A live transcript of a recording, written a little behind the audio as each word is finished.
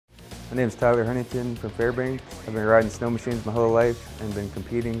My name is Tyler Huntington from Fairbanks. I've been riding snow machines my whole life and been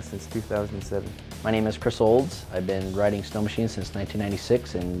competing since 2007. My name is Chris Olds. I've been riding snow machines since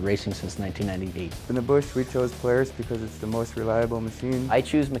 1996 and racing since 1998. In the bush, we chose Polaris because it's the most reliable machine. I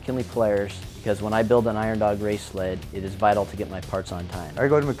choose McKinley Polaris because when I build an Iron Dog race sled, it is vital to get my parts on time. I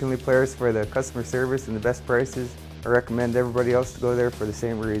go to McKinley Polaris for the customer service and the best prices. I recommend everybody else to go there for the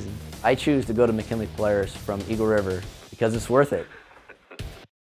same reason. I choose to go to McKinley Polaris from Eagle River because it's worth it.